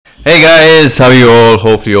Hey guys, how are you all?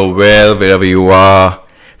 Hopefully you're well wherever you are.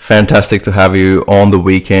 Fantastic to have you on the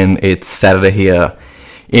weekend. It's Saturday here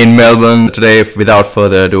in Melbourne. Today, without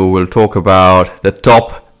further ado, we'll talk about the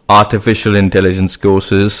top artificial intelligence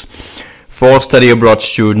courses for study abroad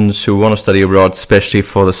students who want to study abroad, especially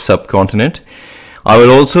for the subcontinent. I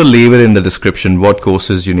will also leave it in the description what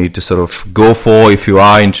courses you need to sort of go for if you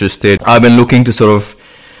are interested. I've been looking to sort of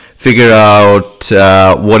figure out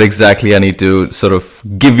what exactly I need to sort of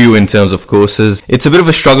give you in terms of courses. It's a bit of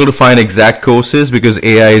a struggle to find exact courses because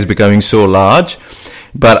AI is becoming so large,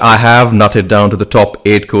 but I have nutted down to the top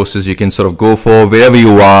 8 courses you can sort of go for wherever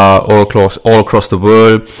you are all across the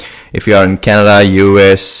world. If you are in Canada,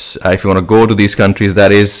 US, if you want to go to these countries,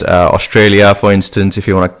 that is Australia, for instance, if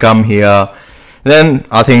you want to come here, then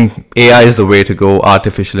I think AI is the way to go.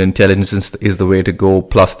 Artificial intelligence is the way to go,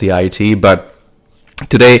 plus the IT. But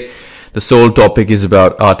today, the sole topic is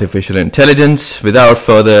about artificial intelligence. Without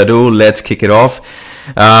further ado, let's kick it off.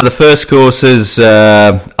 The first course is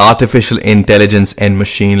Artificial Intelligence and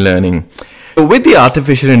Machine Learning. So with the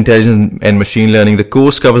Artificial Intelligence and Machine Learning, the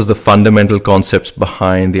course covers the fundamental concepts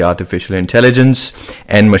behind the artificial intelligence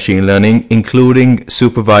and machine learning, including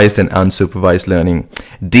supervised and unsupervised learning,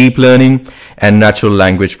 deep learning, and natural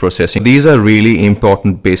language processing. These are really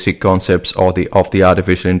important basic concepts of the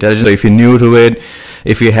artificial intelligence. So if you're new to it,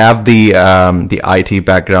 if you have the IT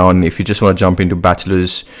background, if you just want to jump into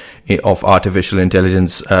bachelor's of artificial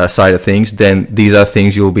intelligence side of things, then these are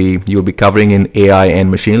things you'll be covering in AI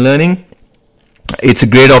and machine learning. It's a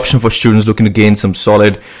great option for students looking to gain some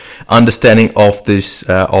solid understanding of this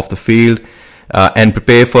of the field and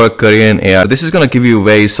prepare for a career in AI. This is going to give you a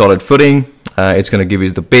very solid footing. It's going to give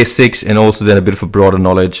you the basics and also then a bit of a broader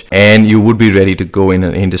knowledge, and you would be ready to go in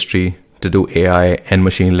an industry to do AI and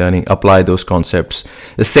machine learning, apply those concepts.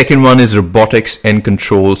 The second one is Robotics and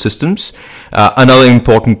Control Systems. Another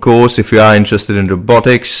important course if you are interested in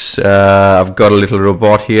robotics. I've got a little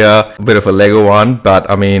robot here, a bit of a Lego one,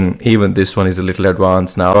 but I mean, even this one is a little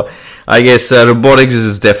advanced now. I guess robotics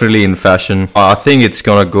is definitely in fashion. I think it's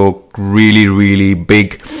gonna go really, really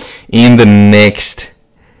big in the next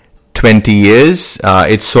 20 years.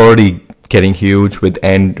 It's already getting huge with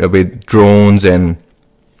drones and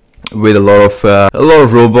with a lot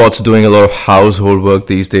of robots doing a lot of household work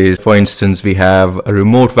these days. For instance, we have a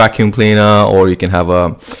remote vacuum cleaner, or you can have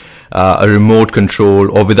a remote control,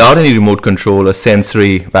 or without any remote control, a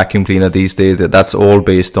sensory vacuum cleaner these days. That's all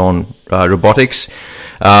based on robotics.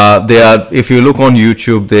 If you look on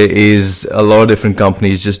YouTube, there is a lot of different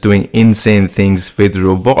companies just doing insane things with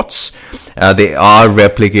robots. They are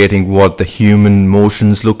replicating what the human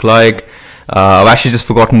motions look like. I've actually just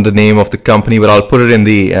forgotten the name of the company, but I'll put it in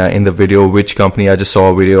the video which company I just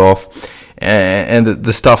saw a video of. And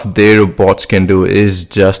the stuff their robots can do is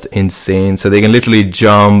just insane. So they can literally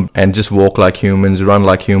jump and just walk like humans, run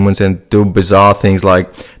like humans, and do bizarre things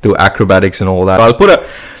like do acrobatics and all that. I'll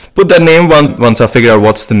put that name once I figure out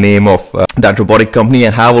what's the name of that robotic company,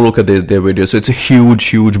 and have a look at their videos. So it's a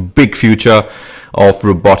huge, big future of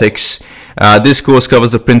robotics. This course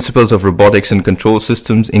covers the principles of robotics and control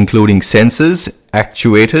systems, including sensors,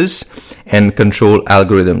 actuators, and control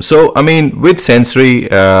algorithms. So, I mean, with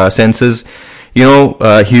sensors,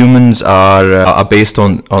 humans are based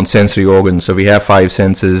on sensory organs. So we have 5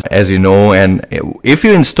 senses, as you know, and if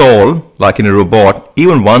you install, like in a robot,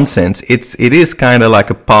 even one sense, it is kind of like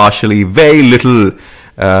a partially, very little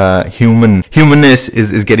humanness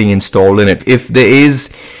is getting installed in it. If there is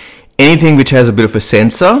anything which has a bit of a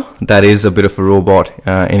sensor, that is a bit of a robot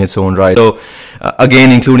in its own right. So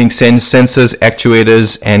again, including sensors,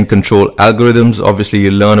 actuators, and control algorithms. Obviously, you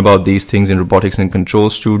learn about these things in robotics and control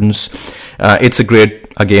students. It's a great,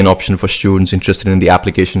 again, option for students interested in the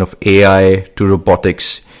application of AI to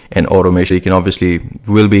robotics and automation. You can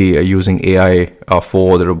will be using AI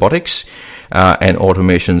for the robotics and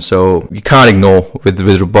automation. So you can't ignore with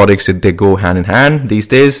robotics, they go hand in hand these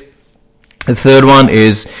days. The third one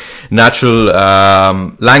is natural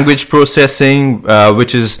language processing,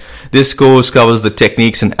 this course covers the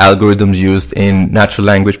techniques and algorithms used in natural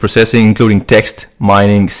language processing, including text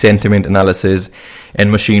mining, sentiment analysis, and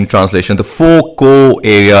machine translation. The 4 core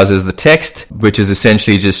areas is the text, which is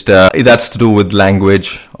essentially just that's to do with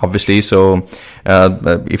language, obviously. So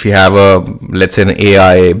if you have let's say an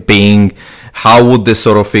AI being, how would they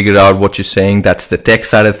sort of figure out what you're saying? That's the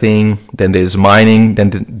text side of thing. Then there's mining.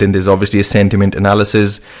 Then there's obviously a sentiment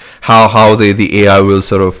analysis. How the AI will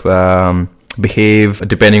sort of behave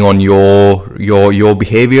depending on your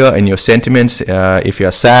behavior and your sentiments. If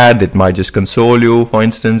you're sad, it might just console you, for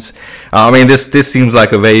instance. I mean, this seems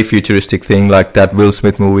like a very futuristic thing, like that Will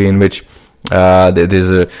Smith movie in which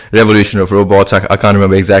There's a Revolution of Robots. I can't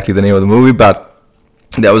remember exactly the name of the movie, but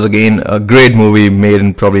that was again a great movie made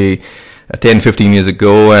in probably 10-15 years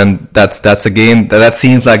ago, and that's again that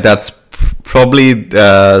seems like that's probably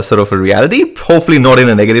sort of a reality, hopefully not in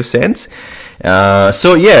a negative sense.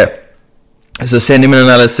 So sentiment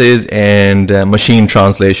analysis and machine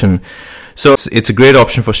translation. So it's a great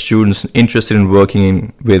option for students interested in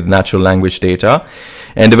working with natural language data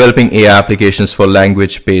and developing AI applications for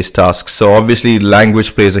language-based tasks. So obviously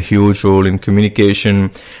language plays a huge role in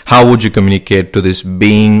communication. How would you communicate to this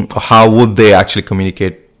being? How would they actually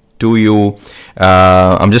communicate to you?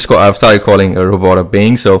 I've started calling a robot a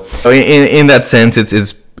being. So in that sense,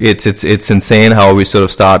 it's insane how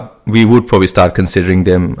we would probably start considering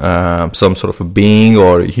them some sort of a being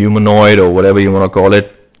or humanoid or whatever you want to call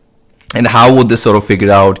it. And how would they sort of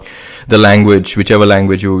figure out the language, whichever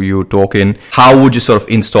language you talk in? How would you sort of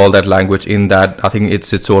install that language in that? I think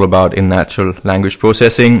it's all about in natural language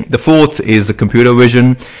processing. The fourth is the computer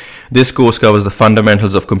vision. This course covers the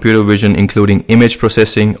fundamentals of computer vision, including image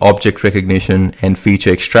processing, object recognition, and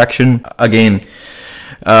feature extraction. Again,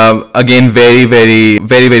 very, very,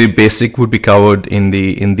 very, very basic would be covered in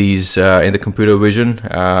the computer vision.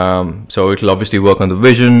 So it'll obviously work on the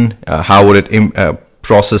vision. How would it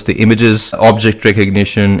process the images, object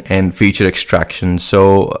recognition, and feature extraction.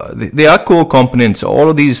 So they are core components. All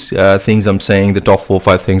of these things I'm saying, the top 4 or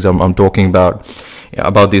 5 things I'm talking about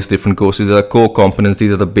these different courses are core components.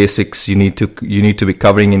 These are the basics you need to be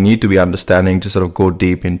covering and need to be understanding to sort of go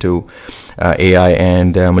deep into AI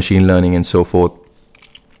and machine learning and so forth.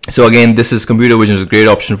 So again, computer vision is a great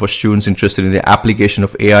option for students interested in the application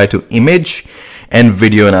of AI to image and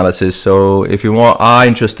video analysis. So if you are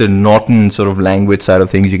interested not in sort of language side of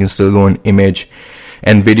things, you can still go in image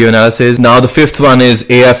and video analysis. Now the fifth one is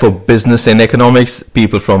AI for business and economics.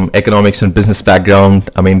 People from economics and business background,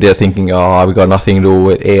 I mean, they're thinking, we got nothing to do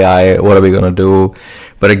with AI. What are we going to do?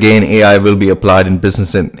 But again, AI will be applied in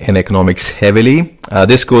business and economics heavily.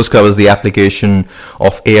 This course covers the application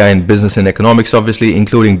of AI in business and economics, obviously,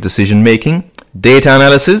 including decision making, data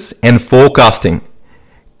analysis, and forecasting.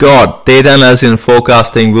 Data analysis and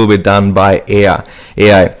forecasting will be done by AI.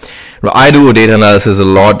 I do data analysis a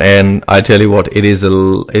lot, and I tell you what, it is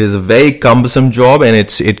a very cumbersome job, and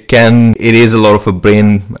it is a lot of a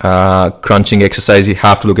brain crunching exercise. You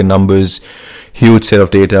have to look at numbers, huge set of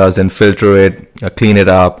data, then filter it, clean it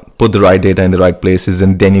up, put the right data in the right places,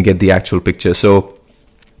 and then you get the actual picture. So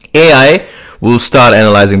AI will start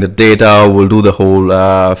analyzing the data, will do the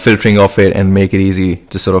whole filtering of it and make it easy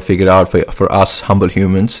to sort of figure out for us humble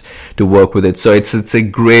humans to work with it. So it's a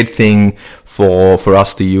great thing for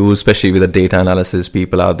us to use, especially with the data analysis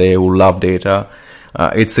people out there who love data.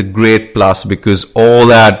 It's a great plus because all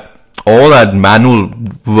that manual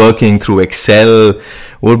working through Excel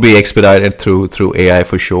would be expedited through AI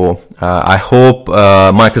for sure. I hope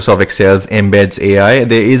Microsoft Excel embeds AI.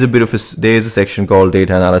 There is a section called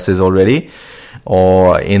data analysis already,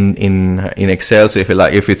 or in Excel. So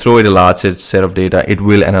if you throw it a large set of data, it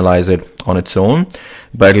will analyze it on its own,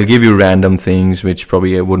 but it'll give you random things which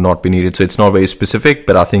probably would not be needed. So it's not very specific,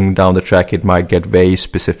 but I think down the track it might get very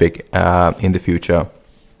specific in the future.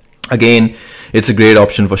 Again, it's a great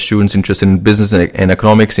option for students interested in business and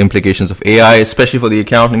economics implications of AI, especially for the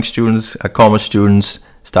accounting students, commerce students.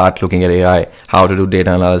 Start looking at AI, how to do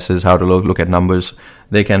data analysis, how to look at numbers.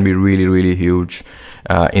 They can be really, really huge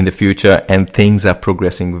in the future, and things are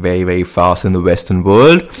progressing very, very fast in the Western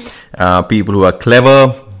world. People who are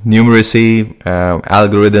clever, numeracy,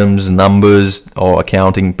 algorithms, numbers, or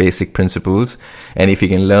accounting basic principles, and if you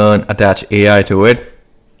can learn, attach AI to it,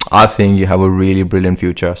 I think you have a really brilliant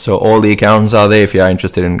future. So all the accountants are there if you are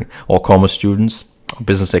interested in, or commerce students, or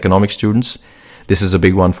business economics students. This is a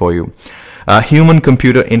big one for you.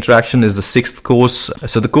 Human-computer interaction is the sixth course.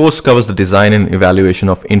 So the course covers the design and evaluation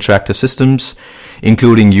of interactive systems,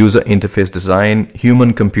 including user interface design,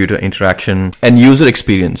 human-computer interaction, and user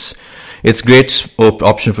experience. It's a great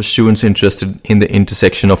option for students interested in the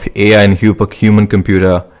intersection of AI and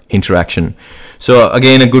human-computer interaction. So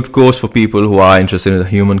again, a good course for people who are interested in the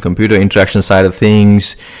human-computer interaction side of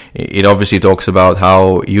things. It obviously talks about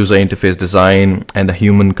how user interface design and the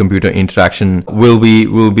human-computer interaction will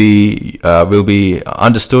be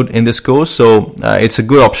understood in this course. So it's a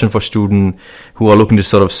good option for students who are looking to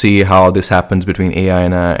sort of see how this happens between AI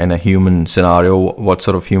and a human scenario, what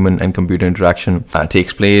sort of human and computer interaction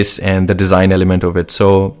takes place, and the design element of it.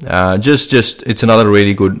 So just it's another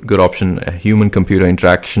really good option, human-computer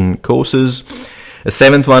interaction courses. The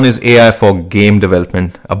seventh one is AI for game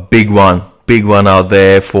development, a big one big one out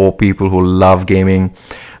there for people who love gaming,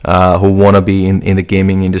 who want to be in the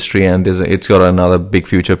gaming industry, and it's got another big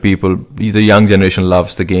future. The young generation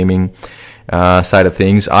loves the gaming side of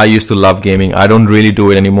things. I used to love gaming. I don't really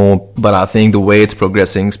do it anymore, but I think the way it's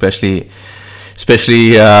progressing, especially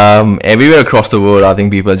everywhere across the world, I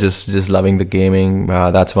think people are just loving the gaming.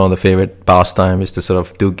 That's one of the favorite pastimes, is to sort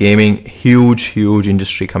of do gaming. Huge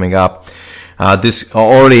industry coming up. This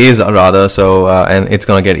already is rather so, and it's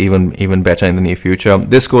going to get even better in the near future.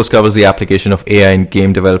 This course covers the application of AI in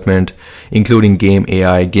game development, including game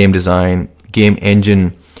AI, game design, game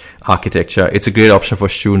engine architecture. It's a great option for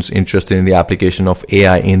students interested in the application of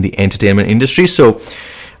AI in the entertainment industry. So,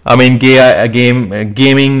 I mean,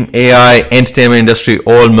 gaming, AI, entertainment industry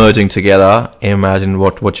all merging together. Imagine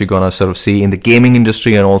what you're gonna sort of see in the gaming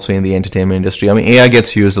industry and also in the entertainment industry. I mean, AI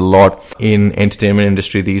gets used a lot in entertainment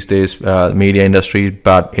industry these days, media industry,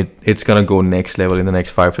 but it's gonna go next level in the next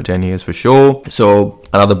 5 to 10 years for sure. So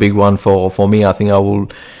another big one for me. I think I'll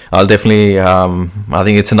definitely. I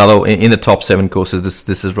think it's another in the top 7 courses.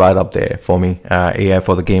 This is right up there for me. AI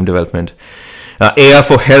for the game development. AI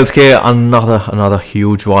for healthcare, another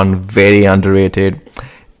huge one, very underrated.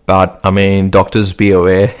 But I mean, doctors, be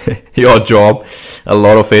aware, your job, a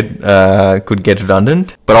lot of it could get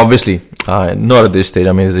redundant. But obviously, not at this stage.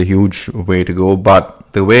 I mean, there's a huge way to go.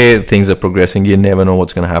 But the way things are progressing, you never know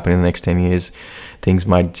what's going to happen in the next 10 years. Things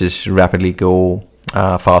might just rapidly go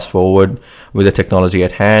fast forward with the technology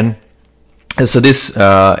at hand. So this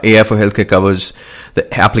AI for healthcare covers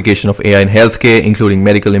the application of AI in healthcare, including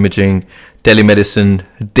medical imaging, telemedicine,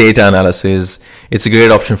 data analysis. It's a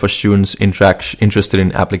great option for students interested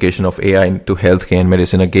in application of AI into healthcare and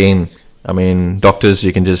medicine. Again, I mean, doctors,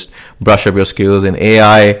 you can just brush up your skills in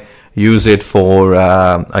AI, use it for,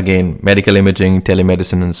 again, medical imaging,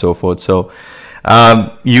 telemedicine, and so forth. So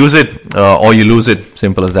use it or you lose it,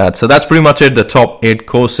 simple as that. So that's pretty much it, the top 8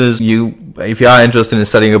 courses. If you are interested in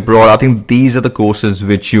studying abroad, I think these are the courses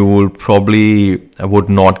which you will probably would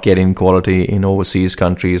not get in quality in overseas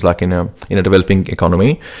countries, like in a developing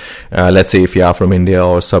economy. Let's say if you are from India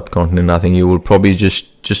or subcontinent, I think you will probably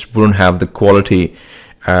just wouldn't have the quality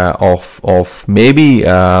of maybe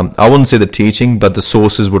I wouldn't say the teaching, but the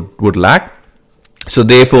sources would lack. So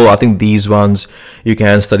therefore, I think these ones you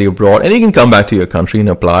can study abroad, and you can come back to your country and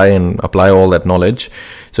apply all that knowledge.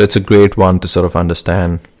 So it's a great one to sort of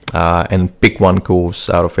understand and pick one course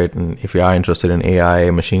out of it. And if you are interested in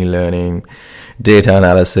AI, machine learning, data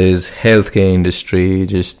analysis, healthcare industry,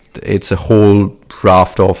 it's a whole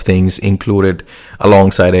raft of things included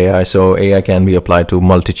alongside AI. So AI can be applied to a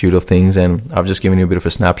multitude of things, and I've just given you a bit of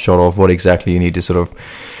a snapshot of what exactly you need to sort of.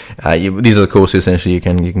 These are the courses essentially you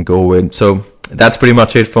can go with. So that's pretty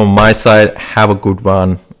much it from my side. Have a good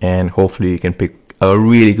one, and hopefully you can pick a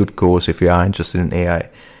really good course if you are interested in AI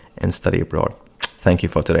and study abroad. Thank you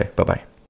for today. Bye-bye.